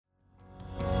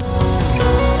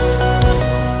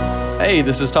Hey,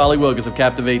 this is Tally Wilgis of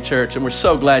Captivate Church, and we're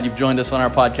so glad you've joined us on our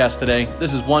podcast today.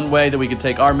 This is one way that we can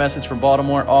take our message from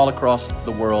Baltimore all across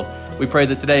the world. We pray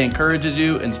that today encourages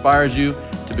you, inspires you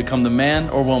to become the man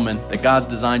or woman that God's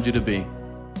designed you to be.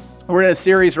 We're in a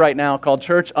series right now called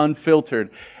Church Unfiltered.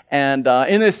 And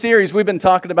in this series, we've been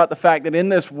talking about the fact that in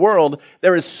this world,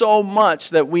 there is so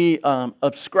much that we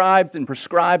ascribed and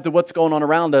prescribed to what's going on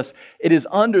around us. It is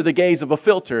under the gaze of a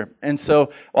filter. And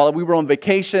so while we were on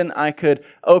vacation, I could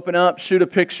open up, shoot a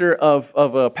picture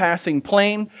of a passing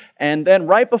plane, and then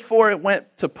right before it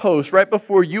went to post, right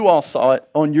before you all saw it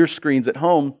on your screens at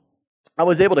home, I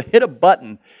was able to hit a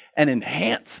button and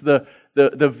enhance the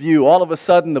view. All of a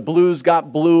sudden, the blues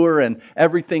got bluer and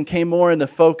everything came more into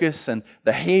focus and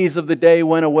the haze of the day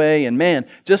went away. And man,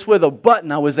 just with a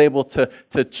button, I was able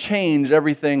to change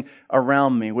everything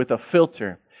around me with a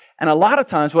filter. And a lot of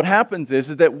times what happens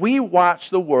is that we watch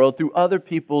the world through other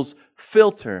people's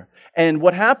filter. And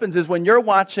what happens is when you're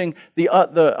watching the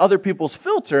other people's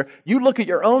filter, you look at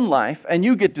your own life and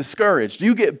you get discouraged.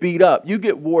 You get beat up. You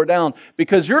get wore down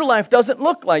because your life doesn't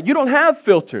look like, you don't have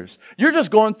filters. You're just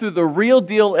going through the real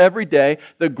deal every day,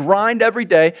 the grind every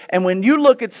day. And when you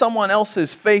look at someone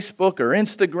else's Facebook or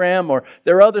Instagram or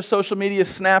their other social media,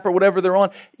 Snap or whatever they're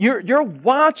on, you're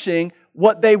watching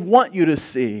what they want you to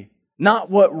see, not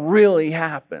what really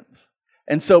happens.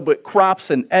 And so, but crops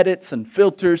and edits and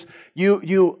filters,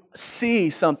 you see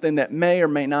something that may or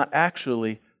may not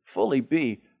actually fully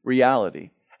be reality.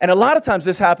 And a lot of times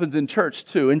this happens in church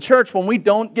too. In church, when we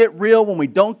don't get real, when we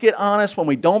don't get honest, when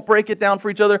we don't break it down for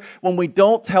each other, when we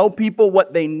don't tell people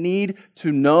what they need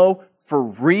to know for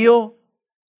real,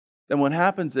 then what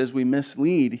happens is we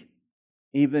mislead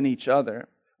even each other.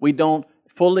 We don't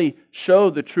fully show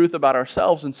the truth about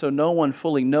ourselves, and so no one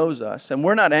fully knows us. And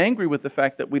we're not angry with the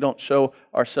fact that we don't show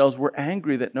ourselves. We're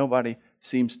angry that nobody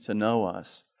seems to know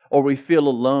us. Or we feel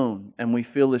alone and we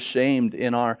feel ashamed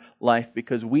in our life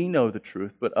because we know the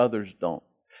truth, but others don't.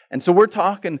 And so we're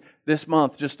talking this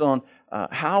month just on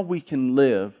how we can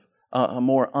live a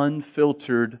more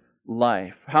unfiltered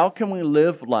life. How can we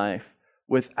live life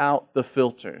without the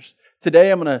filters?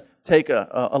 Today I'm going to take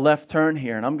a left turn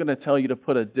here, and I'm going to tell you to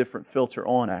put a different filter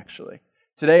on, actually.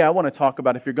 Today I want to talk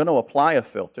about if you're going to apply a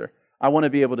filter, I want to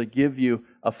be able to give you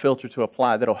a filter to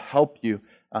apply that'll help you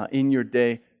in your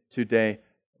day-to-day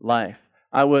life.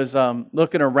 I was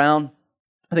looking around,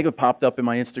 I think it popped up in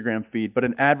my Instagram feed, but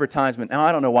an advertisement. Now,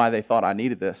 I don't know why they thought I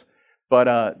needed this,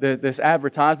 but this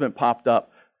advertisement popped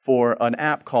up for an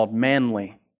app called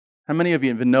Manly. How many of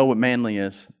you even know what Manly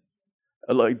is?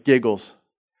 Giggles.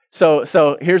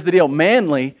 So here's the deal.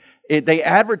 Manly, they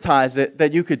advertise it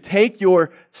that you could take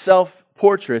your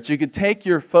self-portraits, you could take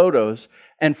your photos,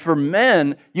 and for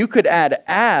men, you could add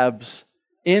abs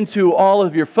into all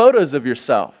of your photos of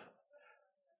yourself.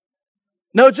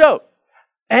 No joke.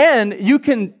 And you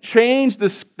can change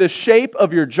the shape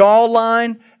of your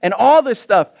jawline and all this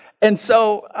stuff. And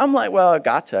so I'm like, well, I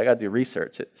got to do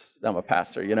research. I'm a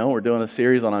pastor, we're doing a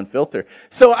series on Unfiltered.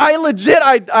 So I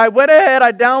went ahead,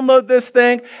 I downloaded this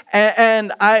thing,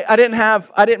 and I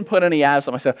didn't put any abs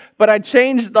on myself, but I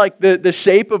changed like the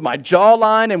shape of my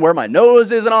jawline and where my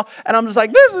nose is and all, and I'm just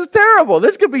like, this is terrible.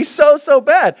 This could be so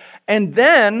bad. And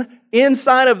then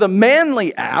inside of the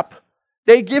Manly app,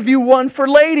 they give you one for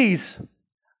ladies,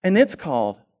 and it's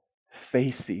called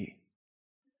Facey.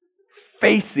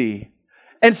 Facey.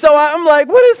 And so I'm like,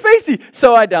 what is Facey?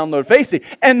 So I download Facey.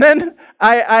 And then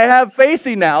I have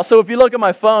Facey now. So if you look at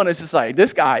my phone, it's just like,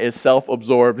 this guy is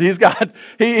self-absorbed. He's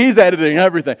editing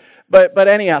everything. But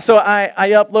anyhow, so I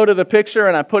uploaded a picture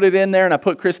and I put it in there and I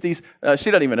put Christy's, she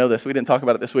doesn't even know this, we didn't talk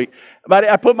about it this week. But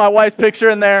I put my wife's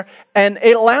picture in there and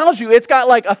it allows you, it's got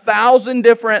like 1,000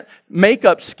 different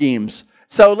makeup schemes.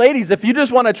 So ladies, if you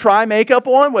just want to try makeup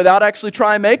on without actually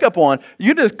trying makeup on,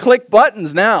 you just click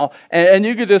buttons now and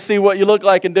you can just see what you look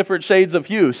like in different shades of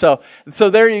hue. So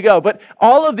there you go. But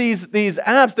all of these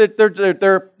apps,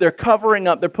 they're covering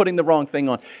up, they're putting the wrong thing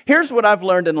on. Here's what I've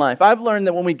learned in life. I've learned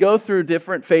that when we go through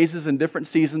different phases and different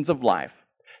seasons of life,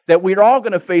 that we're all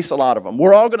going to face a lot of them.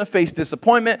 We're all going to face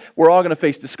disappointment. We're all going to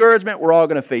face discouragement. We're all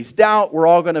going to face doubt. We're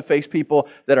all going to face people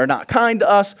that are not kind to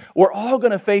us. We're all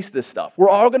going to face this stuff. We're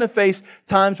all going to face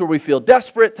times where we feel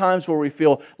desperate, times where we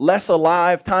feel less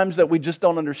alive, times that we just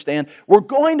don't understand. We're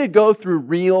going to go through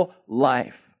real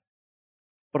life.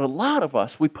 But a lot of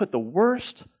us, we put the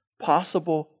worst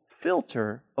possible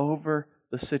filter over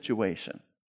the situation.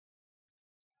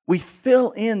 We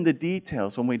fill in the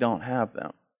details when we don't have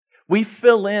them. We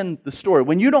fill in the story.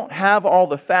 When you don't have all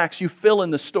the facts, you fill in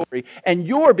the story. And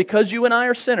because you and I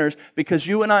are sinners, because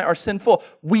you and I are sinful,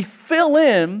 we fill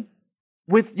in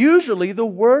with usually the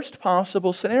worst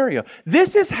possible scenario.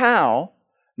 This is how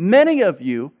many of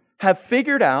you have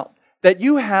figured out that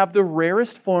you have the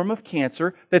rarest form of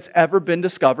cancer that's ever been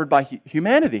discovered by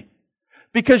humanity.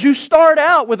 Because you start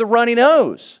out with a runny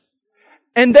nose.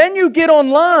 And then you get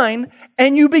online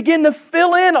and you begin to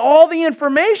fill in all the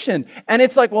information. And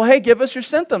it's like, well, hey, give us your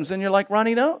symptoms. And you're like,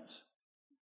 runny nose.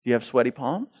 Do you have sweaty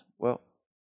palms? Well,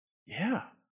 yeah.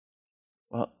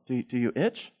 Well, do you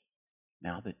itch?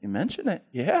 Now that you mention it,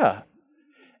 yeah.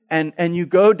 And you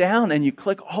go down and you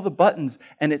click all the buttons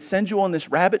and it sends you on this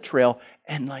rabbit trail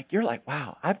and you're like,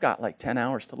 wow, I've got 10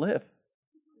 hours to live.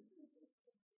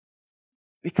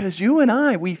 Because you and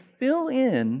I, we fill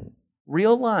in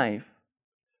real life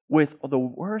with the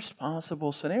worst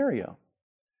possible scenario.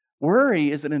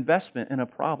 Worry is an investment in a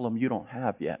problem you don't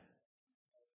have yet.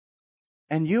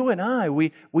 And you and I,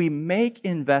 we make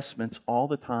investments all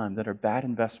the time that are bad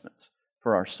investments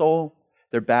for our soul.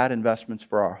 They're bad investments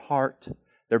for our heart.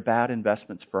 They're bad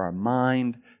investments for our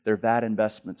mind. They're bad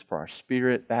investments for our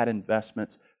spirit, bad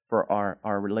investments for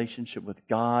our relationship with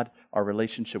God, our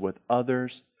relationship with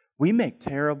others. We make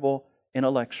terrible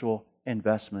intellectual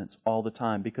investments all the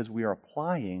time because we are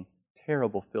applying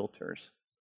terrible filters.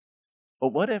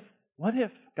 But what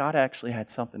if God actually had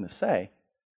something to say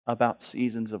about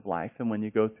seasons of life and when you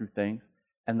go through things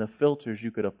and the filters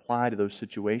you could apply to those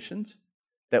situations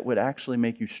that would actually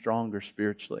make you stronger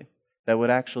spiritually, that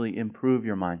would actually improve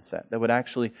your mindset, that would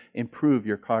actually improve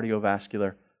your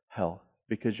cardiovascular health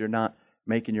because you're not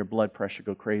making your blood pressure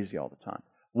go crazy all the time?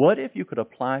 What if you could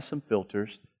apply some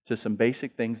filters to some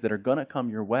basic things that are going to come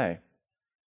your way?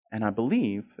 And I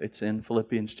believe it's in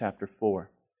Philippians chapter 4.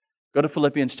 Go to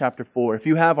Philippians chapter 4. If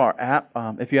you have our app,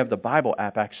 if you have the Bible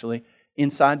app actually,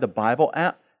 inside the Bible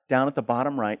app, down at the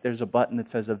bottom right, there's a button that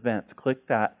says Events. Click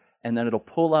that, and then it'll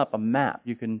pull up a map.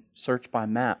 You can search by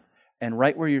map. And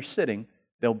right where you're sitting,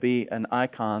 there'll be an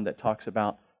icon that talks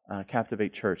about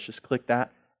Captivate Church. Just click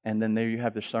that, and then there you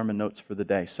have the sermon notes for the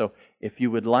day. So if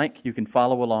you would like, you can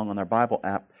follow along on our Bible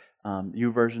app,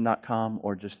 uversion.com,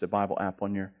 or just the Bible app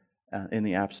on your in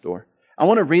the App Store. I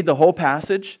want to read the whole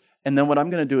passage, and then what I'm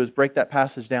going to do is break that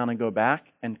passage down and go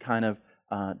back and kind of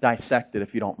dissect it,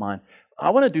 if you don't mind. I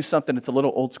want to do something that's a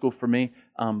little old school for me,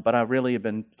 but I really have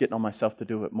been getting on myself to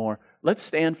do it more. Let's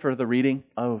stand for the reading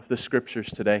of the Scriptures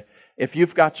today. If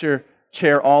you've got your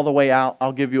chair all the way out,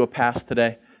 I'll give you a pass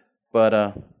today.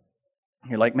 But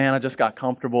you're like, man, I just got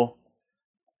comfortable.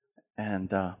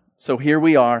 And so here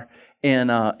we are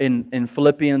in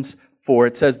Philippians 4.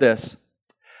 It says this: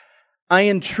 I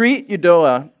entreat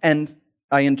Euodia and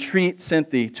I entreat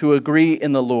Syntyche to agree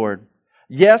in the Lord.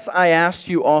 Yes, I ask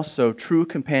you also, true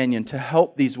companion, to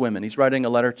help these women. He's writing a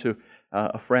letter to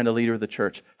a friend, a leader of the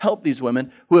church. Help these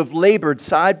women who have labored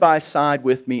side by side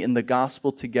with me in the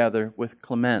gospel together with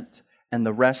Clement and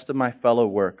the rest of my fellow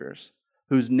workers,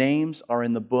 whose names are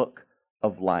in the book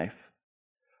of life.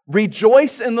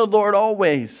 Rejoice in the Lord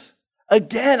always.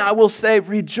 Again, I will say,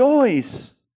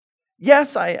 rejoice.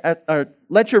 Yes,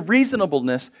 let your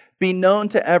reasonableness be known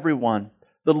to everyone.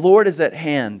 The Lord is at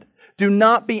hand. Do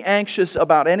not be anxious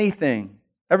about anything.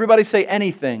 Everybody say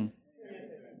anything.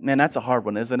 Man, that's a hard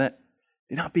one, isn't it?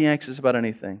 Do not be anxious about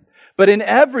anything. But in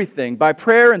everything, by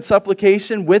prayer and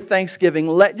supplication with thanksgiving,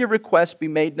 let your requests be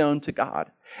made known to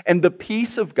God. And the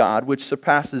peace of God, which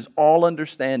surpasses all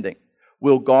understanding,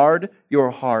 will guard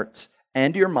your hearts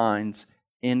and your minds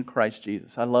in Christ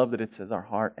Jesus. I love that it says our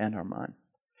heart and our mind.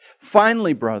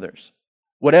 Finally, brothers,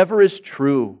 whatever is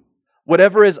true,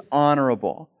 whatever is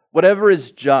honorable, whatever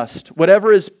is just,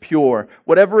 whatever is pure,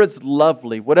 whatever is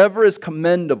lovely, whatever is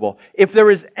commendable, if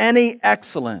there is any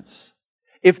excellence,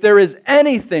 if there is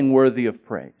anything worthy of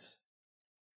praise,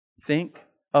 think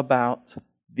about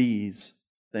these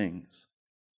things.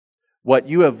 What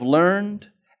you have learned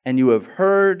and you have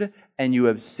heard and you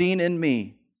have seen in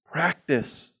me,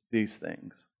 practice these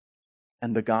things,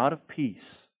 and the God of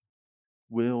peace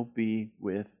will be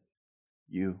with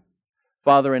you.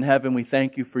 Father in heaven, we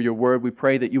thank you for your word. We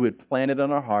pray that you would plant it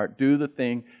on our heart. Do the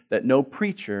thing that no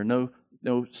preacher, no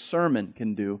sermon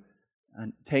can do.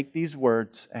 And take these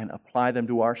words and apply them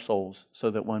to our souls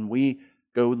so that when we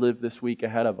go live this week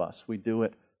ahead of us, we do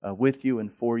it with you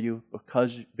and for you,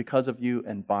 because of you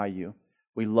and by you.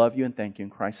 We love you and thank you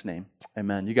in Christ's name.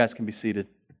 Amen. You guys can be seated.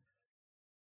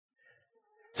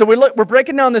 So we're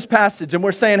breaking down this passage and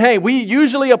we're saying, hey, we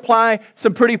usually apply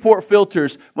some pretty poor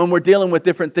filters when we're dealing with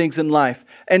different things in life.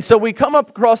 And so we come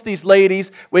up across these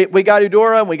ladies. We got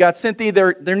Euodia and we got Syntyche.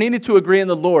 They're needed to agree in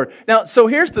the Lord. Now, so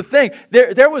here's the thing.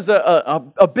 There was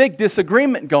a big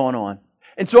disagreement going on.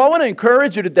 And so I want to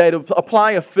encourage you today to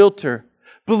apply a filter.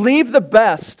 Believe the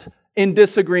best in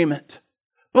disagreement.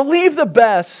 Believe the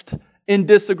best in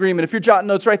disagreement. If you're jotting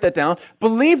notes, write that down.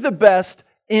 Believe the best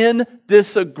in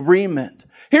disagreement.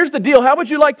 Here's the deal. How would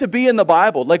you like to be in the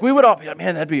Bible? Like, we would all be like,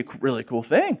 man, that'd be a really cool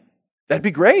thing. That'd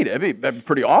be great. That'd be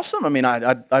pretty awesome. I mean,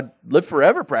 I'd live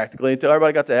forever practically until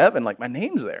everybody got to heaven. Like, my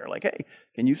name's there. Like, hey,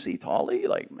 can you see Tally?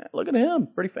 Like, man, look at him.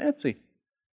 Pretty fancy.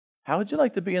 How would you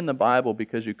like to be in the Bible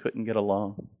because you couldn't get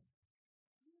along?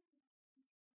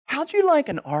 How'd you like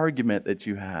an argument that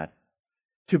you had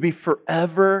to be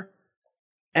forever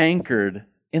anchored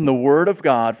in the Word of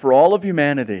God for all of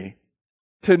humanity,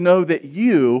 to know that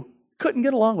you couldn't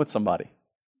get along with somebody?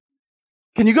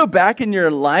 Can you go back in your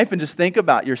life and just think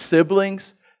about your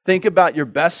siblings? Think about your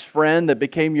best friend that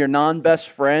became your non-best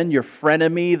friend, your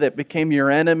frenemy that became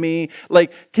your enemy.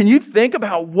 Like, can you think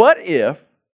about what if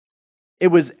it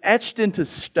was etched into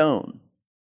stone,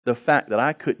 the fact that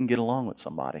I couldn't get along with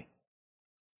somebody?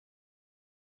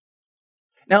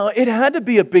 Now, it had to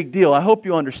be a big deal. I hope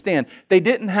you understand. They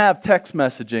didn't have text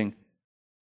messaging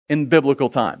in biblical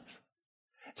times.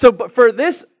 So, but for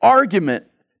this argument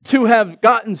to have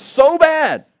gotten so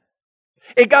bad,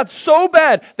 it got so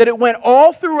bad that it went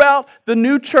all throughout the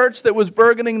new church that was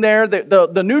burgeoning there,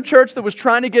 the new church that was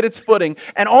trying to get its footing.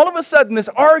 And all of a sudden, this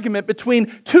argument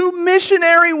between two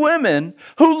missionary women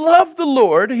who love the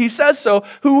Lord, he says so,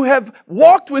 who have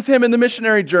walked with Him in the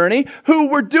missionary journey, who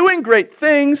were doing great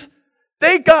things,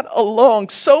 they got along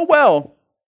so well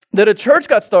that a church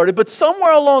got started, but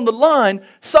somewhere along the line,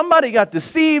 somebody got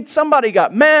deceived, somebody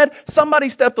got mad, somebody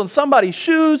stepped on somebody's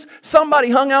shoes, somebody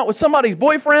hung out with somebody's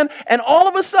boyfriend, and all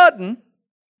of a sudden,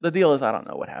 the deal is, I don't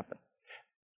know what happened.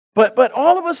 But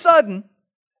all of a sudden,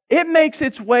 it makes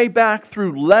its way back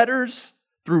through letters,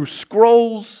 through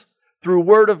scrolls, through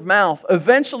word of mouth.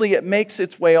 Eventually, it makes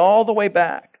its way all the way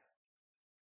back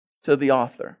to the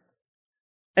author.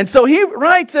 And so he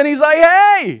writes and he's like,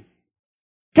 hey,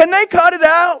 can they cut it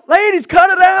out? Ladies, cut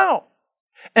it out.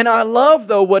 And I love,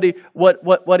 though, what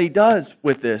he does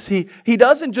with this. He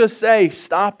doesn't just say,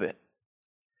 stop it.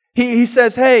 He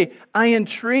says, hey, I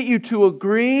entreat you to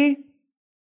agree.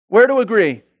 Where to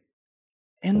agree?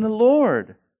 In the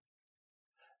Lord.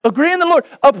 Agree in the Lord.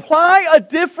 Apply a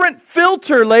different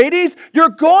filter, ladies. You're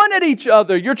going at each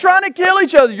other. You're trying to kill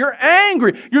each other. You're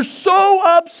angry. You're so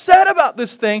upset about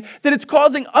this thing that it's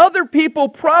causing other people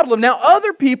problem. Now,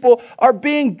 other people are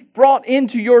being brought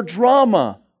into your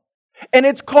drama. And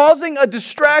it's causing a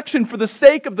distraction for the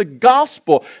sake of the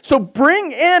gospel. So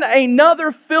bring in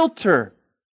another filter.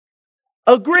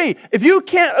 Agree. If you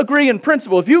can't agree in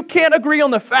principle, if you can't agree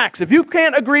on the facts, if you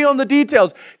can't agree on the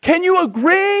details, can you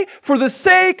agree for the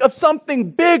sake of something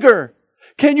bigger?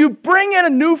 Can you bring in a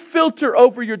new filter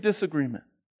over your disagreement?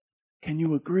 Can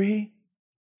you agree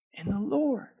in the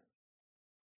Lord?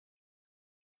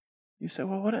 You say,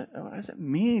 well, what does it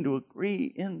mean to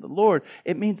agree in the Lord?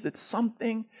 It means that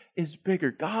something is bigger.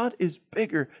 God is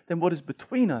bigger than what is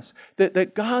between us.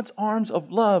 That God's arms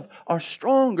of love are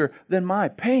stronger than my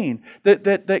pain.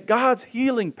 That God's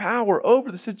healing power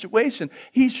over the situation,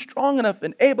 He's strong enough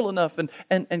and able enough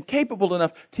and capable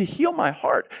enough to heal my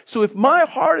heart. So if my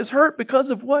heart is hurt because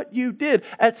of what you did,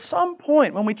 at some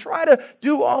point when we try to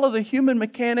do all of the human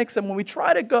mechanics and when we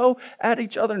try to go at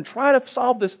each other and try to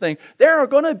solve this thing, there are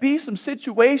going to be some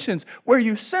situations where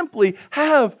you simply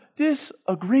have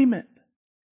disagreement.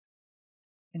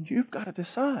 And you've got to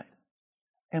decide,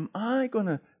 am I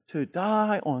going to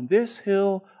die on this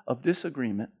hill of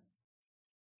disagreement,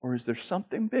 or is there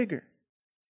something bigger?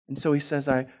 And so he says,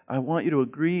 I want you to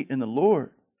agree in the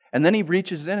Lord. And then he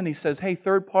reaches in and he says, hey,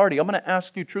 third party, I'm going to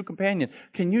ask you, true companion,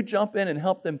 can you jump in and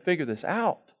help them figure this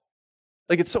out?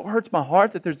 Like, it so hurts my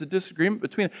heart that there's a disagreement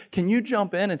between them. Can you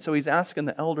jump in? And so he's asking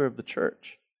the elder of the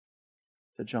church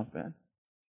to jump in.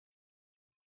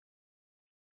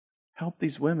 Help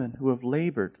these women who have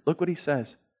labored. Look what he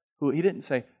says. He didn't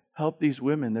say, help these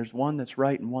women. There's one that's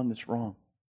right and one that's wrong.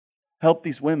 Help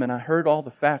these women. I heard all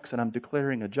the facts and I'm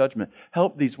declaring a judgment.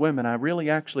 Help these women. I really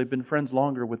actually have been friends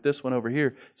longer with this one over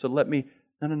here. So let me...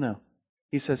 No.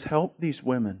 He says, help these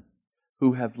women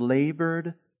who have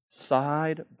labored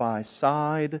side by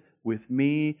side with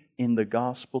me in the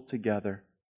gospel together,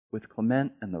 with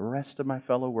Clement and the rest of my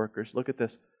fellow workers. Look at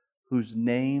this. Whose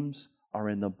names are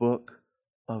in the book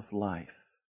of life.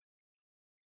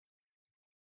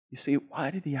 You see,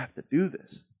 why did he have to do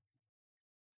this?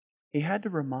 He had to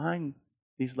remind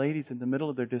these ladies in the middle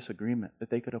of their disagreement that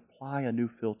they could apply a new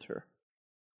filter,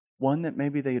 one that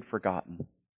maybe they had forgotten.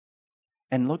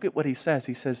 And look at what he says.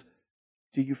 He says,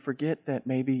 do you forget that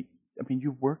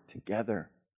you work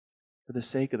together for the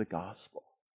sake of the gospel?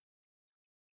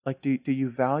 Like, do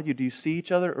you see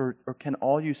each other, or can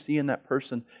all you see in that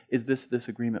person is this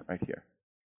disagreement right here?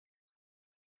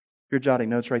 If you're jotting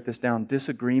notes, write this down.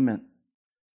 Disagreement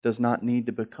does not need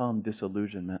to become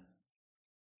disillusionment.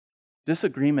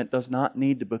 Disagreement does not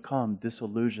need to become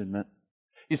disillusionment.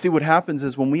 You see, what happens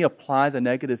is when we apply the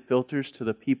negative filters to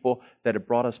the people that have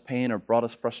brought us pain or brought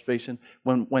us frustration,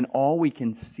 when all we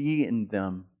can see in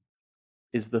them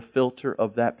is the filter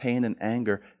of that pain and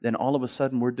anger, then all of a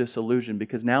sudden we're disillusioned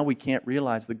because now we can't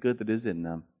realize the good that is in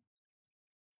them.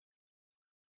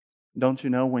 Don't you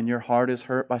know when your heart is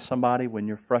hurt by somebody, when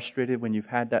you're frustrated, when you've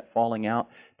had that falling out,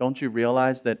 don't you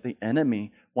realize that the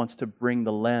enemy wants to bring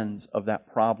the lens of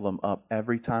that problem up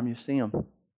every time you see them?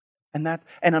 And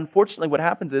unfortunately what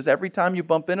happens is every time you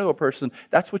bump into a person,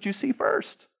 that's what you see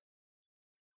first.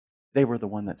 They were the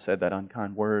one that said that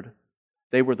unkind word.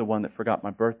 They were the one that forgot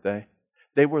my birthday.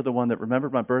 They were the one that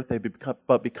remembered my birthday,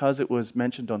 but because it was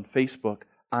mentioned on Facebook,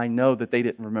 I know that they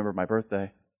didn't remember my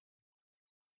birthday.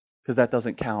 Because that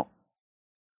doesn't count.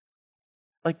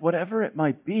 Like whatever it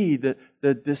might be,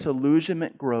 the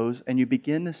disillusionment grows and you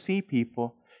begin to see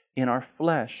people in our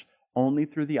flesh only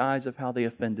through the eyes of how they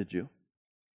offended you.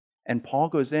 And Paul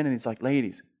goes in and he's like,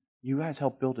 ladies, you guys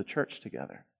help build a church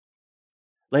together.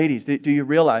 Ladies, do you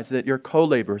realize that you're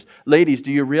co-laborers? Ladies,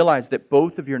 do you realize that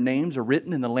both of your names are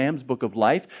written in the Lamb's Book of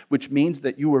Life, which means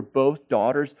that you are both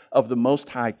daughters of the Most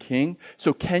High King?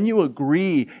 So can you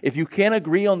agree? If you can't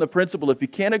agree on the principle, if you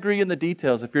can't agree in the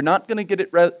details, if you're not going to get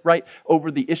it right over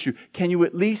the issue, can you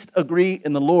at least agree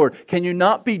in the Lord? Can you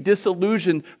not be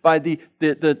disillusioned by the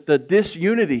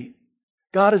disunity?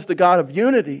 God is the God of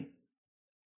unity.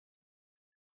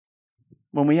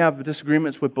 When we have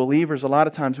disagreements with believers, a lot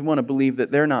of times we want to believe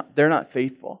that they're not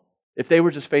faithful. If they were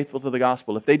just faithful to the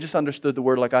gospel, if they just understood the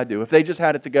word like I do, if they just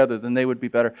had it together, then they would be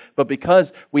better. But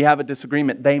because we have a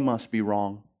disagreement, they must be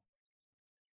wrong.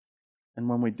 And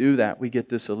when we do that, we get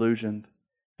disillusioned.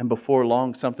 And before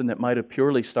long, something that might have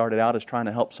purely started out as trying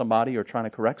to help somebody or trying to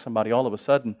correct somebody, all of a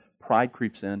sudden, pride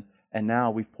creeps in. And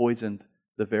now we've poisoned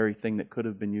the very thing that could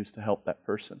have been used to help that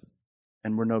person.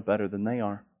 And we're no better than they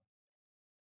are.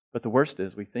 But the worst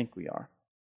is we think we are.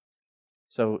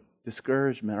 So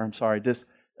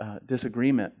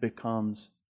disagreement becomes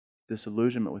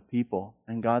disillusionment with people.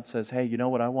 And God says, hey, you know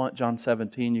what I want? John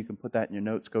 17, you can put that in your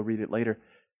notes, go read it later.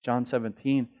 John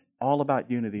 17, all about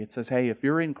unity. It says, hey, if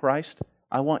you're in Christ,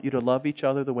 I want you to love each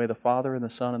other the way the Father and the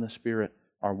Son and the Spirit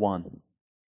are one.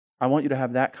 I want you to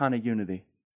have that kind of unity.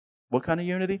 What kind of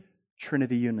unity?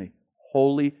 Trinity unity.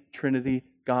 Holy Trinity,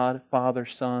 God, Father,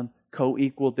 Son,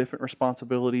 co-equal, different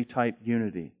responsibility type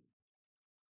unity.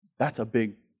 That's a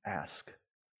big ask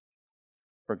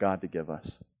for God to give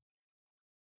us.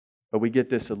 But we get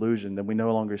disillusioned and we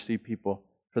no longer see people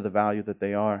for the value that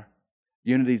they are.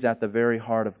 Unity is at the very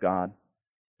heart of God.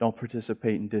 Don't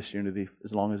participate in disunity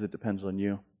as long as it depends on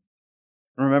you.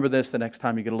 And remember this the next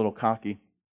time you get a little cocky.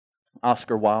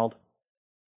 Oscar Wilde,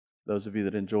 those of you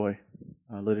that enjoy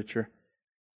literature.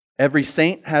 Every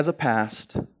saint has a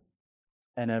past,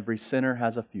 and every sinner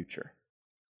has a future.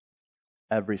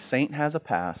 Every saint has a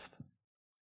past.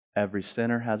 Every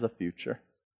sinner has a future.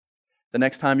 The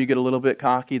next time you get a little bit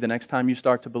cocky, the next time you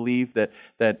start to believe that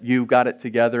you've got it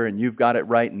together and you've got it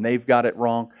right and they've got it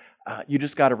wrong, you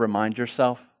just got to remind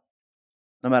yourself,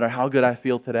 no matter how good I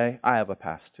feel today, I have a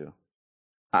past too.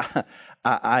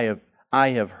 I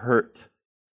have hurt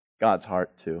God's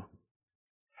heart too.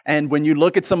 And when you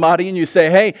look at somebody and you say,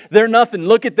 hey, they're nothing,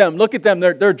 look at them,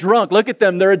 they're drunk, look at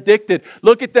them, they're addicted,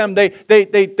 look at them,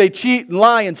 they cheat and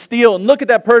lie and steal, and look at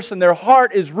that person, their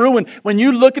heart is ruined. When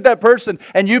you look at that person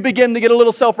and you begin to get a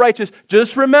little self-righteous,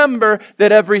 just remember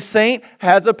that every saint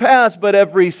has a past, but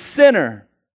every sinner,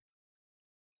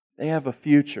 they have a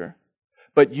future.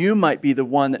 But you might be the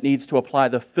one that needs to apply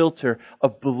the filter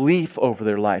of belief over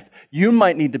their life. You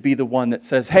might need to be the one that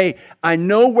says, hey, I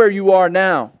know where you are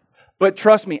now. But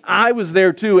trust me, I was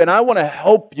there too, and I want to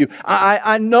help you.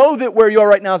 I know that where you are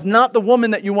right now is not the woman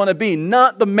that you want to be,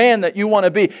 not the man that you want to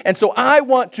be. And so I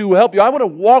want to help you. I want to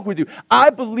walk with you.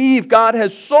 I believe God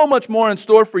has so much more in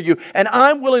store for you, and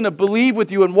I'm willing to believe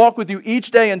with you and walk with you each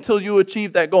day until you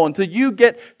achieve that goal, until you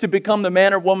get to become the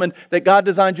man or woman that God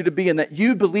designed you to be and that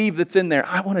you believe that's in there.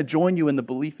 I want to join you in the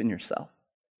belief in yourself.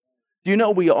 Do you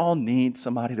know we all need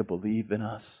somebody to believe in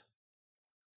us?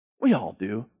 We all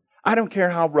do. I don't care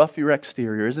how rough your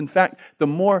exterior is. In fact, the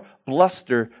more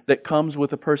bluster that comes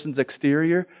with a person's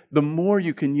exterior, the more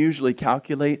you can usually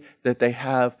calculate that they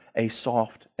have a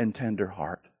soft and tender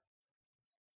heart.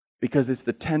 Because it's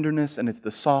the tenderness and it's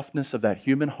the softness of that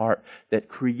human heart that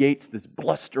creates this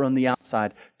bluster on the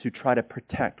outside to try to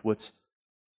protect what's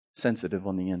sensitive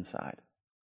on the inside.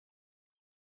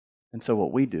 And so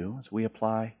what we do is we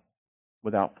apply,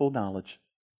 without full knowledge,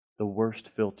 the worst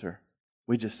filter.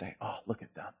 We just say, oh, look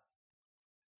at them.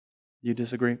 You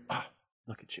disagree? Ah,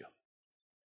 look at you.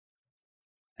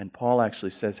 And Paul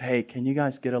actually says, hey, can you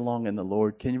guys get along in the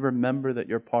Lord? Can you remember that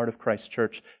you're part of Christ's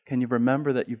church? Can you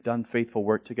remember that you've done faithful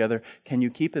work together? Can you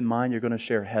keep in mind you're going to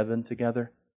share heaven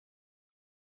together?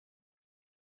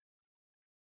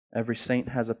 Every saint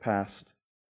has a past.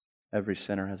 Every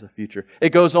sinner has a future.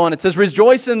 It goes on. It says,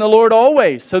 rejoice in the Lord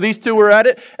always. So these two were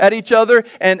at each other,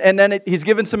 and then he's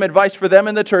given some advice for them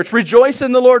in the church. Rejoice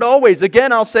in the Lord always.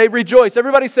 Again, I'll say rejoice.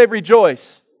 Everybody say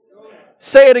rejoice.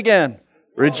 Say it again.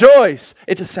 Rejoice.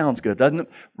 It just sounds good, doesn't it?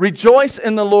 Rejoice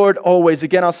in the Lord always.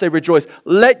 Again, I'll say rejoice.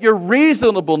 Let your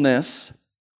reasonableness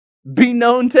be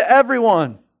known to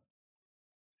everyone.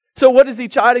 So what is he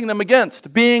chiding them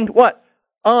against? Being what?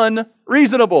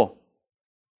 Unreasonable.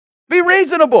 Be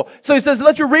reasonable. So he says,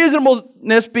 let your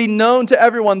reasonableness be known to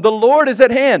everyone. The Lord is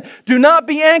at hand. Do not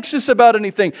be anxious about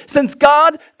anything. Since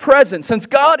God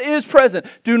is present,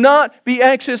 do not be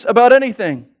anxious about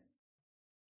anything.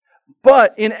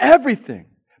 But in everything,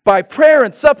 by prayer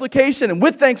and supplication and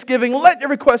with thanksgiving, let your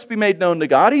requests be made known to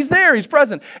God. He's there. He's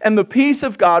present. And the peace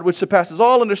of God, which surpasses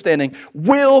all understanding,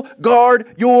 will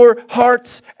guard your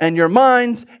hearts and your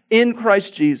minds in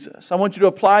Christ Jesus. I want you to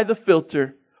apply the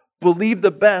filter. Believe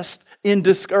the best in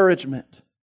discouragement.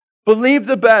 Believe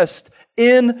the best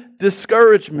in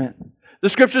discouragement. The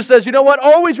Scripture says, you know what?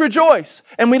 Always rejoice.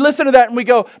 And we listen to that and we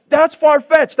go, that's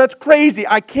far-fetched. That's crazy.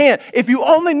 I can't. If you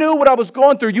only knew what I was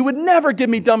going through, you would never give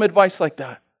me dumb advice like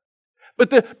that.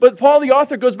 But Paul, the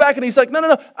author, goes back and he's like,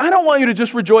 no. I don't want you to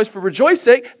just rejoice for rejoice's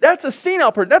sake. That's a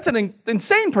senile person. That's an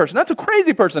insane person. That's a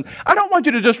crazy person. I don't want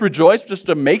you to just rejoice just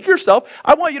to make yourself.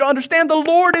 I want you to understand the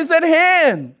Lord is at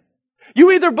hand.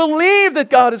 You either believe that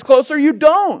God is close or you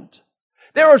don't.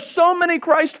 There are so many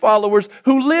Christ followers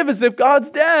who live as if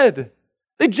God's dead.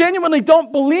 They genuinely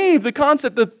don't believe the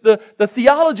concept, the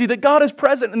theology that God is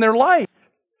present in their life.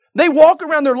 They walk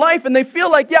around their life and they feel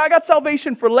like, yeah, I got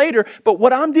salvation for later, but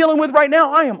what I'm dealing with right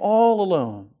now, I am all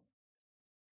alone.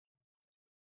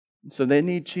 And so they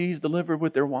need cheese delivered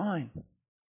with their wine.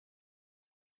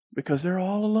 Because they're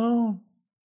all alone.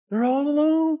 They're all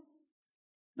alone.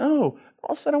 No.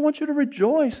 Paul said, I want you to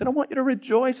rejoice, and I want you to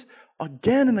rejoice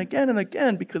again and again and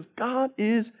again, because God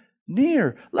is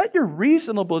near. Let your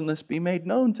reasonableness be made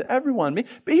known to everyone.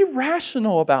 Be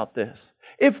rational about this.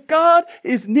 If God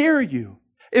is near you,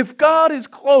 if God is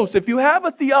close, if you have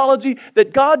a theology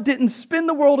that God didn't spin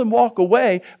the world and walk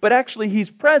away, but actually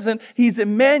He's present, He's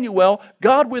Emmanuel,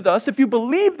 God with us, if you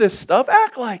believe this stuff,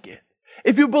 act like it.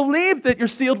 If you believe that you're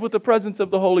sealed with the presence of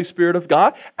the Holy Spirit of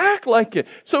God, act like it.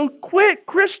 So quit,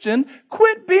 Christian,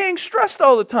 quit being stressed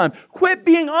all the time. Quit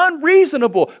being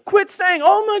unreasonable. Quit saying,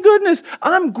 oh my goodness,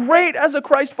 I'm great as a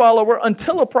Christ follower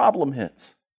until a problem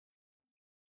hits.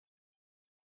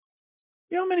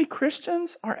 You know how many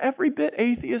Christians are every bit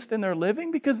atheist in their living?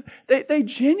 Because they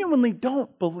genuinely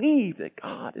don't believe that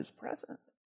God is present.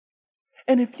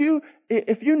 And if you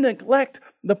neglect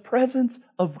the presence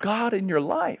of God in your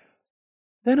life,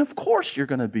 then of course you're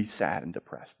going to be sad and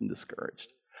depressed and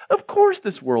discouraged. Of course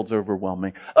this world's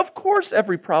overwhelming. Of course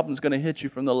every problem is going to hit you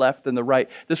from the left and the right.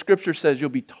 The Scripture says you'll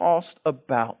be tossed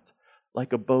about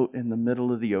like a boat in the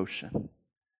middle of the ocean.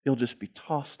 You'll just be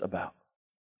tossed about.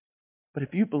 But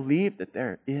if you believe that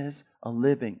there is a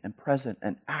living and present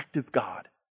and active God,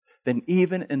 then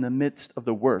even in the midst of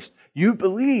the worst, you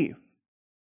believe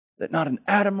that not an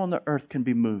atom on the earth can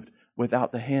be moved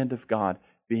without the hand of God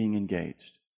being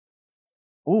engaged.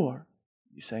 Or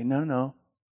you say, no,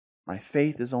 my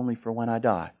faith is only for when I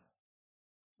die.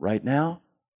 Right now,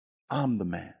 I'm the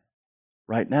man.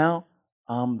 Right now,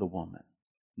 I'm the woman.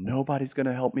 Nobody's going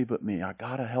to help me but me. I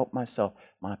got to help myself.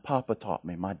 My papa taught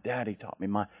me. My daddy taught me.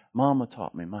 My mama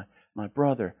taught me. My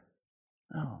brother.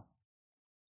 No.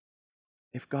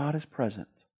 If God is present,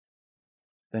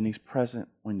 then He's present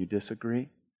when you disagree.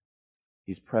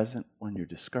 He's present when you're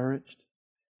discouraged.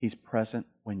 He's present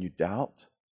when you doubt.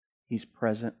 He's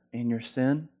present in your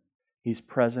sin. He's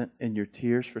present in your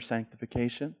tears for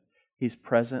sanctification. He's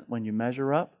present when you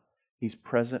measure up. He's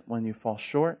present when you fall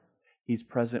short. He's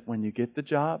present when you get the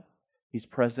job. He's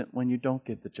present when you don't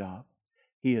get the job.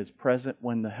 He is present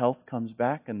when the health comes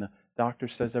back and the doctor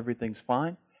says everything's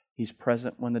fine. He's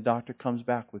present when the doctor comes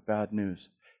back with bad news.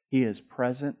 He is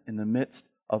present in the midst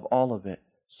of all of it.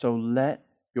 So let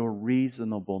your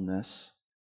reasonableness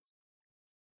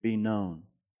be known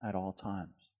at all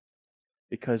times.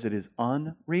 Because it is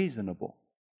unreasonable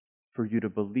for you to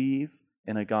believe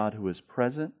in a God who is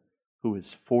present, who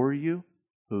is for you,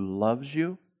 who loves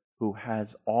you, who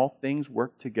has all things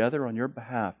work together on your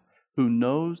behalf, who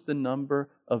knows the number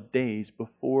of days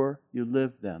before you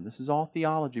live them. This is all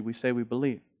theology we say we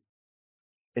believe.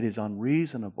 It is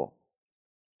unreasonable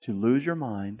to lose your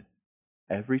mind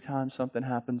every time something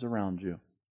happens around you,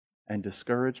 and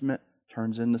discouragement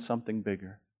turns into something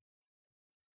bigger.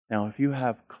 Now, if you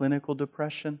have clinical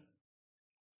depression,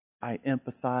 I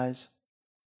empathize.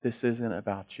 This isn't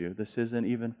about you. This isn't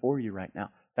even for you right now.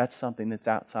 That's something that's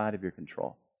outside of your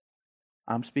control.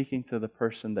 I'm speaking to the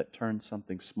person that turns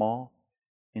something small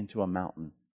into a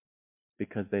mountain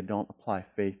because they don't apply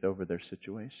faith over their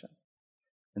situation.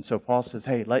 And so Paul says,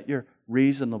 hey, let your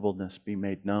reasonableness be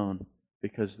made known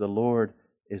because the Lord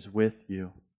is with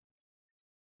you.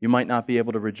 You might not be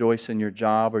able to rejoice in your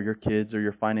job or your kids or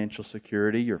your financial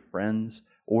security, your friends,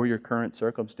 or your current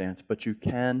circumstance, but you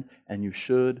can and you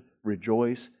should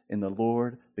rejoice in the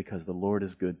Lord because the Lord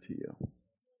is good to you.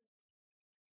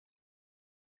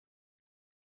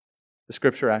 The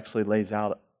Scripture actually lays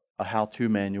out a how-to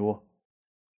manual,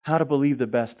 how to believe the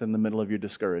best in the middle of your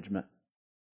discouragement.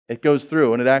 It goes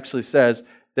through and it actually says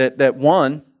that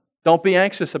one, don't be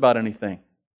anxious about anything.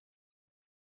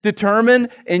 Determine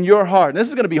in your heart, and this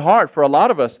is going to be hard for a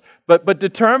lot of us, but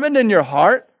determine in your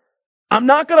heart, I'm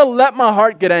not going to let my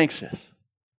heart get anxious.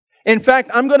 In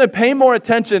fact, I'm going to pay more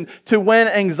attention to when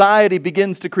anxiety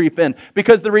begins to creep in.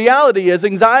 Because the reality is,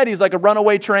 anxiety is like a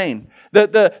runaway train.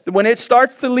 When it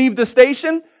starts to leave the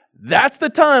station, that's the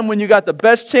time when you got the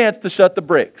best chance to shut the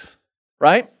brakes.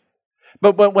 Right?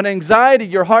 But when anxiety,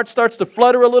 your heart starts to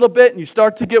flutter a little bit and you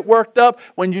start to get worked up,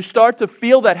 when you start to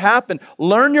feel that happen,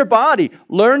 learn your body,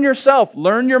 learn yourself,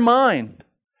 learn your mind.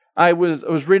 I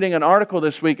was reading an article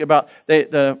this week about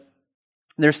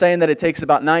they're saying that it takes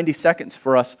about 90 seconds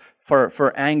for us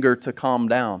for anger to calm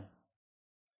down.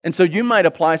 And so you might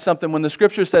apply something when the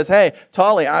Scripture says, hey,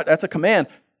 Tally, that's a command.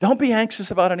 Don't be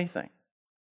anxious about anything.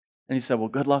 And you say, well,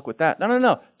 good luck with that.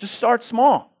 No. Just start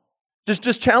small.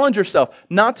 Just challenge yourself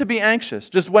not to be anxious.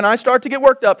 Just when I start to get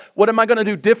worked up, what am I going to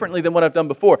do differently than what I've done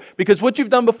before? Because what you've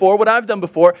done before, what I've done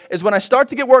before, is when I start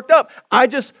to get worked up, I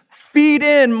just feed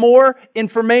in more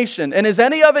information. And is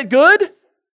any of it good?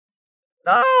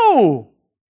 No.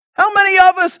 How many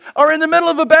of us are in the middle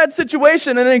of a bad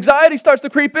situation and anxiety starts to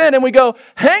creep in and we go,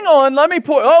 hang on, let me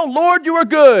pour. Oh, Lord, you are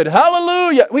good.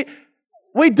 Hallelujah.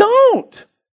 We don't.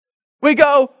 We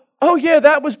go, oh yeah,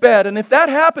 that was bad. And if that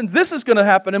happens, this is going to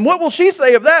happen. And what will she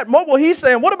say of that? And what will he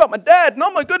say? And what about my dad? And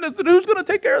oh my goodness, who's going to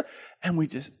take care of it? And we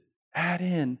just add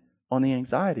in on the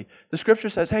anxiety. The Scripture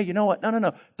says, hey, you know what?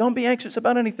 No. Don't be anxious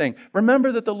about anything.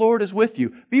 Remember that the Lord is with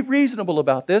you. Be reasonable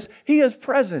about this. He is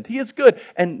present. He is good.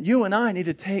 And you and I need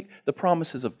to take the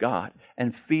promises of God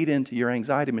and feed into your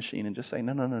anxiety machine and just say,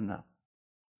 no.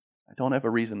 I don't have a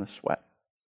reason to sweat.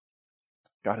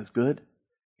 God is good.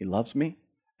 He loves me.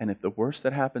 And if the worst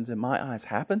that happens in my eyes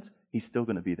happens, He's still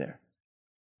going to be there.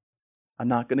 I'm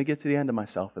not going to get to the end of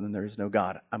myself and then there is no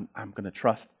God. I'm going to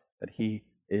trust that He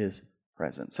is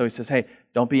present. So he says, hey,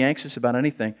 don't be anxious about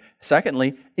anything.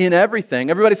 Secondly, in everything,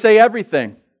 everybody say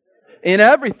everything. In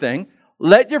everything,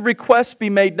 let your requests be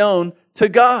made known to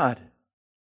God.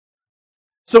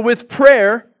 So with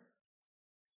prayer,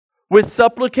 with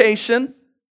supplication,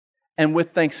 and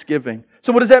with thanksgiving.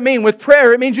 So what does that mean? With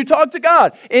prayer, it means you talk to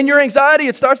God. In your anxiety,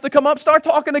 it starts to come up. Start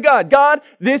talking to God. God,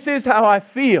 this is how I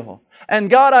feel.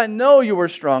 And God, I know you are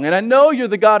strong. And I know you're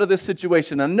the God of this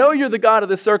situation. I know you're the God of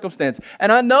this circumstance.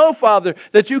 And I know, Father,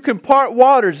 that you can part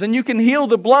waters and you can heal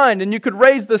the blind and you could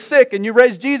raise the sick and you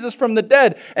raised Jesus from the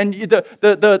dead. And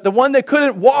the one that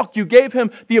couldn't walk, you gave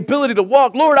him the ability to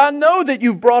walk. Lord, I know that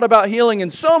you've brought about healing in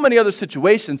so many other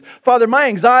situations. Father, my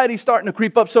anxiety is starting to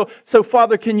creep up. So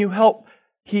Father, can you help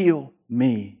heal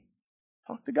me?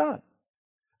 Talk to God.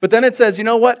 But then it says, you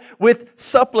know what? With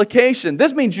supplication.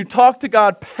 This means you talk to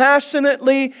God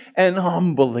passionately and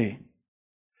humbly.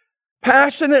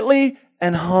 Passionately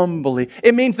and humbly.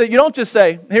 It means that you don't just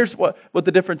say, here's what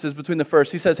the difference is between the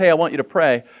first. He says, hey, I want you to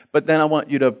pray, but then I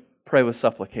want you to pray with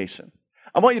supplication.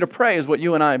 I want you to pray is what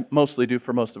you and I mostly do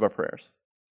for most of our prayers.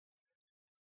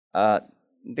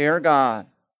 Dear God,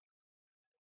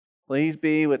 please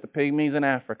be with the pygmies in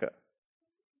Africa.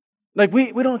 Like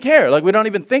we don't care. Like we're not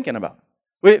even thinking about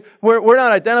it. We're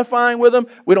not identifying with them.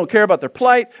 We don't care about their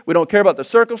plight. We don't care about their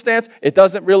circumstance. It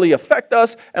doesn't really affect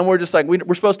us. And we're just like,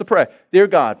 we're supposed to pray. Dear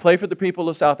God, pray for the people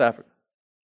of South Africa.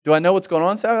 Do I know what's going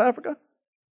on in South Africa?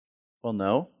 Well,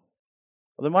 no.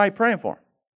 Well, then why are you praying for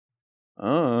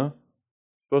them?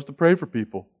 Supposed to pray for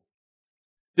people.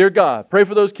 Dear God, pray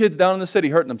for those kids down in the city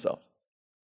hurting themselves.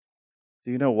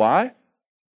 Do you know why?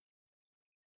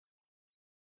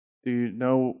 Do you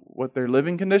know what their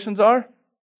living conditions are?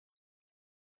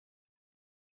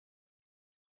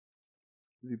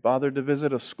 Have you bothered to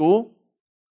visit a school?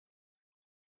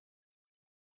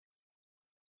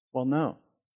 Well, no.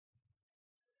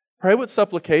 Pray what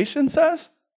supplication says.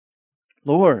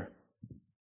 Lord,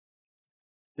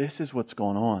 this is what's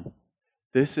going on.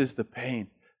 This is the pain.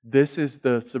 This is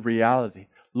the reality.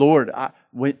 Lord,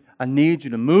 I need you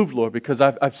to move, Lord, because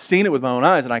I've seen it with my own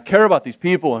eyes, and I care about these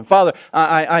people. And Father,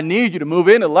 I need you to move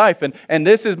into life. And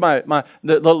this is the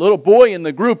little boy in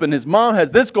the group, and his mom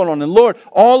has this going on. And Lord,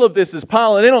 all of this is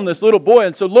piling in on this little boy.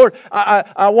 And so, Lord,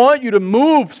 I want you to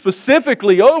move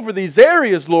specifically over these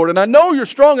areas, Lord. And I know you're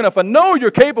strong enough. I know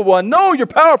you're capable. I know you're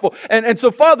powerful. And so,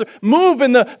 Father, move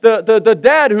in the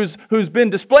dad who's been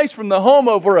displaced from the home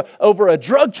over a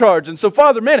drug charge. And so,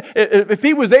 Father, man, if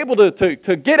he was able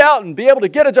to get out and be able to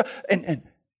get a job, and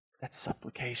that's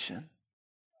supplication.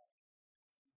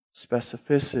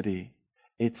 Specificity.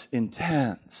 It's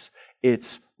intense.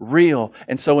 It's real.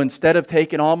 And so instead of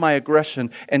taking all my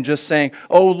aggression and just saying,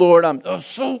 oh Lord, I'm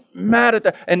so mad at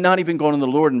that, and not even going to the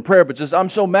Lord in prayer, but just, I'm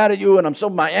so mad at you,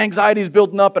 and my anxiety is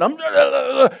building up, and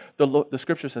the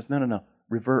Scripture says, no.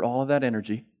 Revert all of that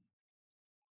energy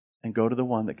and go to the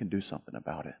one that can do something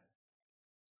about it.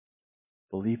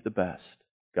 Believe the best.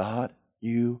 God,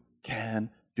 you can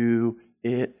do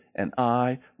it, and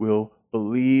I will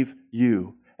believe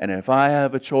you. And if I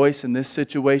have a choice in this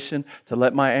situation to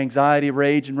let my anxiety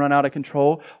rage and run out of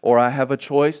control, or I have a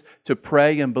choice to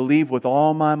pray and believe with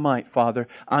all my might, Father,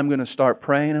 I'm going to start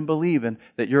praying and believing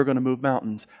that you're going to move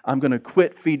mountains. I'm going to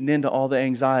quit feeding into all the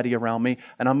anxiety around me,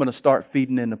 and I'm going to start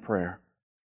feeding into prayer.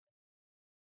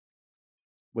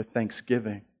 With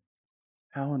thanksgiving.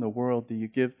 How in the world do you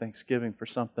give thanksgiving for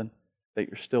something that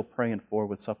you're still praying for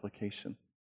with supplication?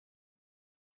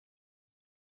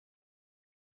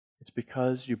 It's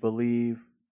because you believe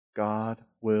God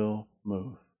will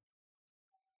move.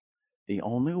 The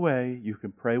only way you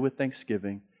can pray with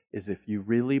thanksgiving is if you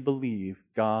really believe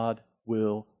God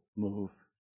will move.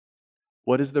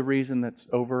 What is the reason that's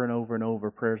over and over and over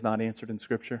prayer is not answered in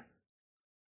Scripture?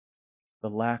 The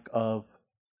lack of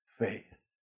faith.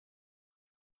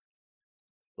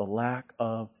 The lack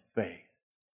of faith.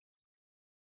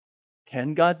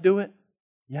 Can God do it?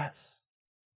 Yes.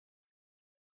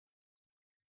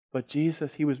 But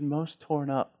Jesus, He was most torn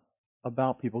up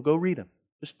about people. Go read Him.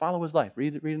 Just follow His life.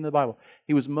 Read in the Bible.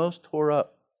 He was most tore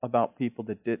up about people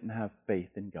that didn't have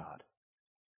faith in God.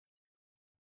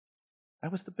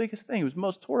 That was the biggest thing. He was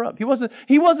most tore up. He wasn't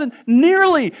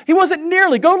nearly,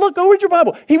 go read your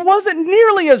Bible. He wasn't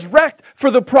nearly as wrecked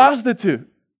for the prostitute.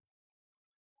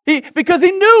 Because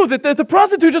he knew that the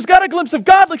prostitute just got a glimpse of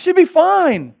God, like she'd be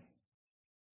fine.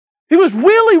 He was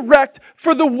really wrecked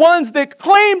for the ones that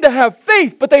claimed to have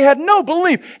faith, but they had no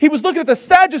belief. He was looking at the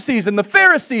Sadducees and the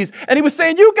Pharisees, and he was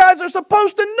saying, you guys are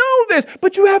supposed to know this,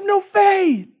 but you have no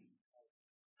faith.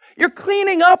 You're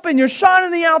cleaning up and you're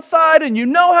shining the outside, and you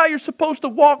know how you're supposed to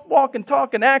walk and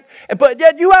talk and act, but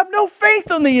yet you have no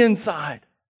faith on the inside.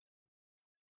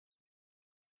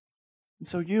 And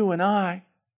so you and I,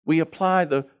 we apply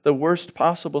the worst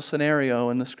possible scenario,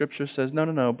 and the Scripture says,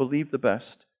 no, believe the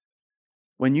best.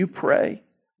 When you pray,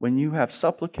 when you have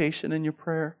supplication in your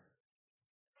prayer,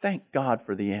 thank God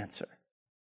for the answer.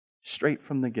 Straight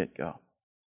from the get-go.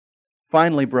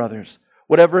 Finally, brothers,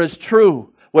 whatever is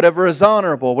true, whatever is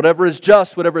honorable, whatever is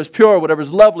just, whatever is pure, whatever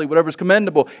is lovely, whatever is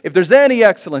commendable, if there's any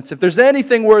excellence, if there's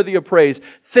anything worthy of praise,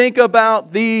 think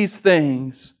about these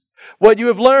things. What you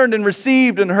have learned and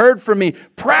received and heard from me,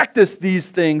 practice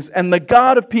these things, and the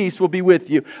God of peace will be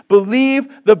with you. Believe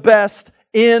the best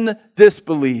in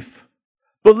disbelief.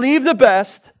 Believe the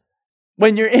best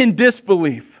when you're in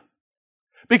disbelief.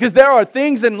 Because there are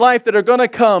things in life that are going to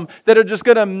come that are just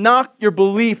going to knock your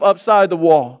belief upside the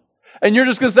wall. And you're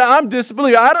just going to say, I'm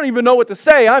disbelieving. I don't even know what to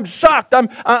say. I'm shocked. I'm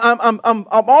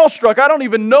awestruck. I don't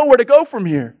even know where to go from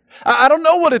here. I don't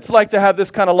know what it's like to have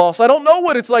this kind of loss. I don't know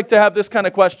what it's like to have this kind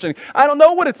of question. I don't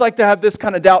know what it's like to have this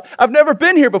kind of doubt. I've never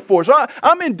been here before. So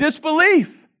I'm in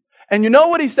disbelief. And you know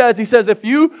what he says? He says, if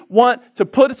you want to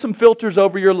put some filters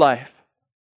over your life,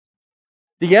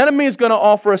 the enemy is going to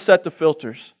offer a set of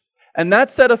filters. And that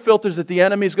set of filters that the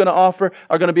enemy is going to offer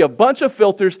are going to be a bunch of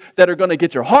filters that are going to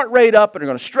get your heart rate up and are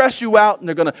going to stress you out and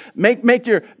they're going to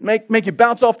make you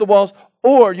bounce off the walls.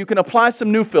 Or you can apply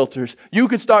some new filters. You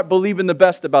can start believing the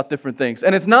best about different things.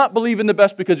 And it's not believing the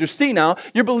best because you're senile.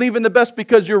 You're believing the best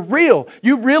because you're real.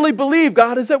 You really believe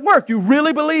God is at work. You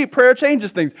really believe prayer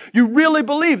changes things. You really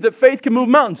believe that faith can move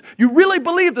mountains. You really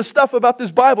believe the stuff about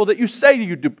this Bible that you say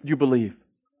you believe.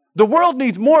 The world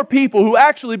needs more people who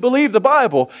actually believe the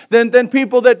Bible than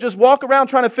people that just walk around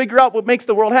trying to figure out what makes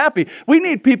the world happy. We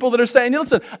need people that are saying,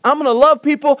 listen, I'm going to love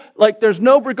people like there's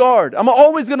no regard. I'm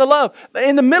always going to love.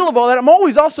 In the middle of all that, I'm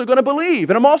always also going to believe.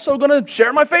 And I'm also going to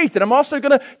share my faith. And I'm also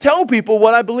going to tell people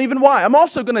what I believe and why. I'm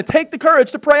also going to take the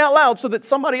courage to pray out loud so that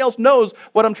somebody else knows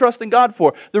what I'm trusting God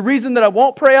for. The reason that I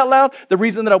won't pray out loud, the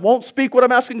reason that I won't speak what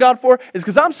I'm asking God for is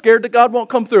because I'm scared that God won't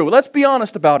come through. Let's be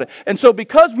honest about it. And so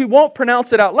because we won't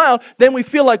pronounce it out loud, then we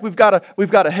feel like we've got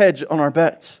a hedge on our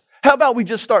bets. How about we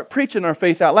just start preaching our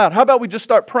faith out loud? How about we just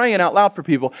start praying out loud for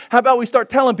people? How about we start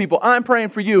telling people, I'm praying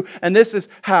for you, and this is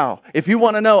how. If you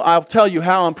want to know, I'll tell you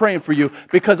how I'm praying for you,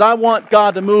 because I want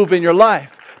God to move in your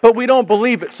life. But we don't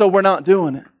believe it, so we're not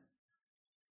doing it.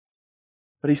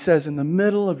 But he says, in the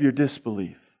middle of your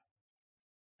disbelief,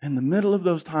 in the middle of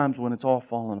those times when it's all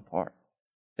falling apart,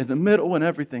 in the middle when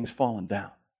everything's falling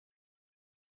down,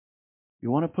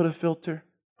 you want to put a filter?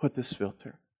 Put this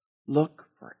filter. Look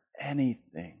for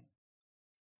anything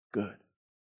good.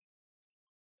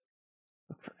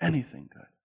 Look for anything good.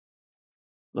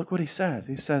 Look what he says.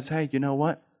 He says, hey, you know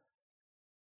what?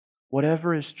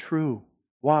 Whatever is true.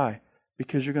 Why?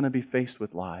 Because you're going to be faced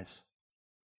with lies.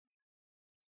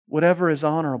 Whatever is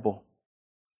honorable.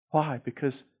 Why?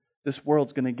 Because this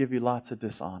world's going to give you lots of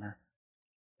dishonor.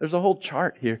 There's a whole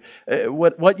chart here.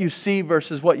 What you see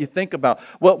versus what you think about.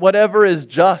 Whatever is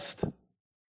just.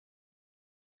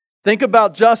 Think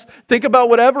about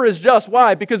whatever is just.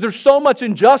 Why? Because there's so much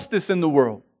injustice in the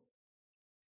world.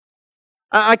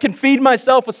 I can feed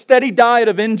myself a steady diet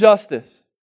of injustice.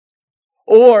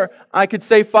 Or I could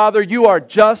say, Father, you are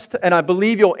just, and I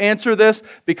believe you'll answer this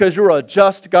because you're a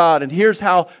just God. And here's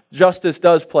how justice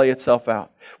does play itself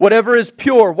out. Whatever is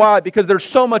pure. Why? Because there's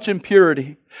so much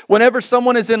impurity. Whenever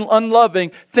someone is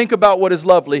unloving, think about what is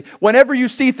lovely. Whenever you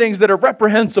see things that are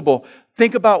reprehensible,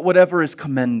 think about whatever is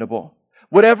commendable.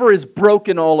 Whatever is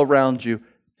broken all around you,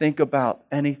 think about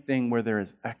anything where there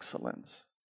is excellence.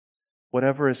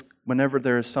 Whenever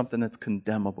there is something that's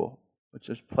condemnable, which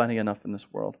there's plenty enough in this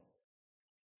world,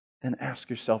 then ask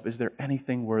yourself, is there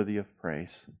anything worthy of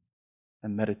praise?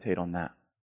 And meditate on that.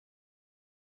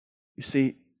 You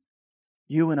see,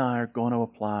 you and I are going to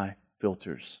apply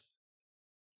filters.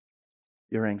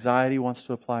 Your anxiety wants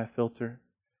to apply a filter.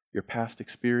 Your past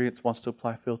experience wants to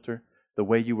apply a filter. The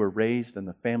way you were raised and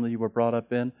the family you were brought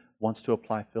up in wants to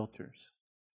apply filters.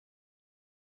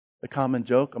 The common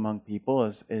joke among people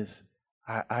is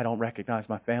I don't recognize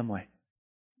my family.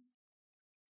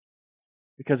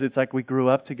 Because it's like we grew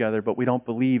up together, but we don't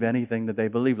believe anything that they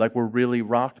believe. Like we're really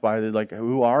rocked by it. Like,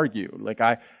 who are you? Like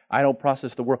I don't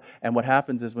process the world. And what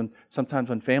happens is sometimes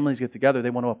when families get together,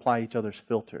 they want to apply each other's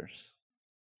filters.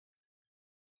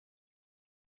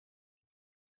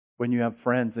 When you have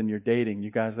friends and you're dating,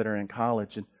 you guys that are in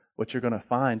college, and what you're going to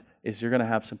find is you're going to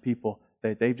have some people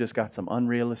that they've just got some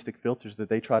unrealistic filters that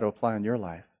they try to apply in your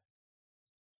life.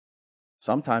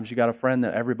 Sometimes you got a friend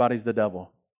that everybody's the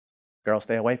devil. Girl,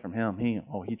 stay away from him. He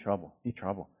trouble. He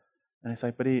trouble. And it's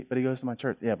like, but he goes to my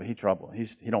church. Yeah, but he trouble.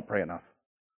 He don't pray enough.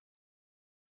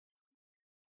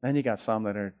 Then you got some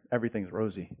that are everything's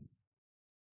rosy.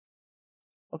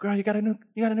 Oh, girl, you got a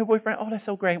new boyfriend. Oh, that's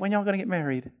so great. When y'all gonna get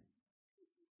married?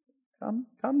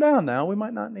 Calm down now. We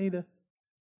might not need to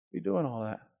be doing all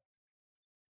that.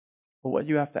 But what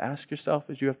you have to ask yourself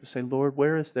is you have to say, Lord,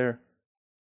 where is their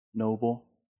noble?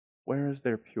 Where is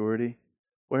their purity?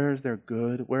 Where is their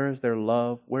good? Where is their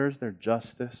love? Where is their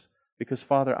justice? Because,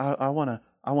 Father, I want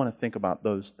to think about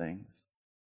those things.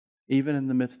 Even in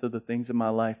the midst of the things in my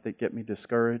life that get me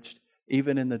discouraged,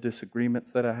 even in the disagreements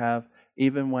that I have,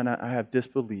 even when I have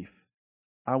disbelief,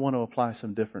 I want to apply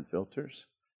some different filters.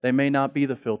 They may not be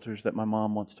the filters that my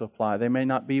mom wants to apply. They may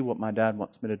not be what my dad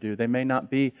wants me to do. They may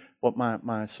not be what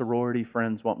my sorority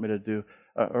friends want me to do,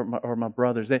 or my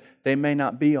brothers. They may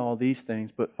not be all these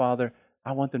things, but Father,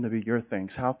 I want them to be your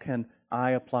things. How can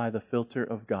I apply the filter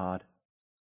of God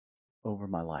over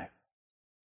my life?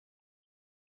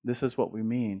 This is what we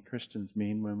mean, Christians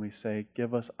mean, when we say,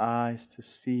 give us eyes to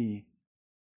see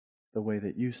the way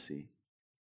that you see.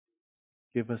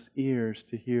 Give us ears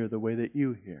to hear the way that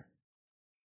you hear.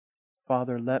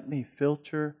 Father, let me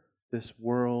filter this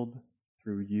world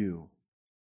through you,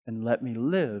 and let me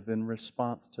live in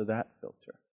response to that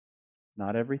filter.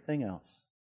 Not everything else,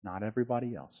 not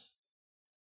everybody else.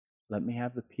 Let me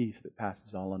have the peace that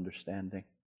passes all understanding.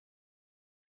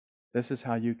 This is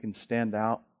how you can stand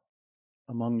out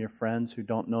among your friends who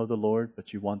don't know the Lord,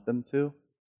 but you want them to.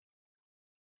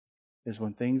 Is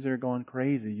when things are going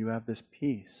crazy, you have this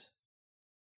peace.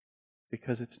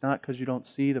 Because it's not because you don't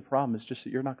see the problem, it's just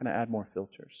that you're not going to add more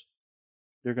filters.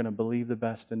 You're going to believe the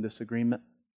best in disagreement.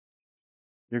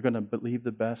 You're going to believe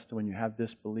the best when you have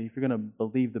this belief. You're going to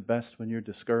believe the best when you're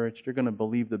discouraged. You're going to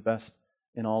believe the best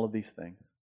in all of these things.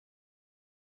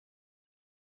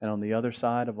 And on the other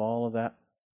side of all of that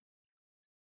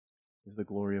is the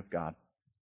glory of God.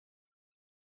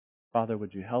 Father,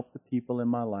 would you help the people in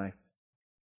my life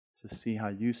to see how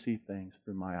you see things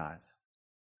through my eyes?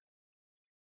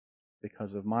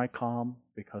 Because of my calm,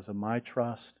 because of my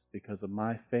trust, because of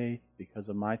my faith, because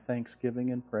of my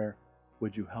thanksgiving and prayer,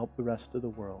 would you help the rest of the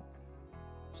world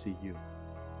see you?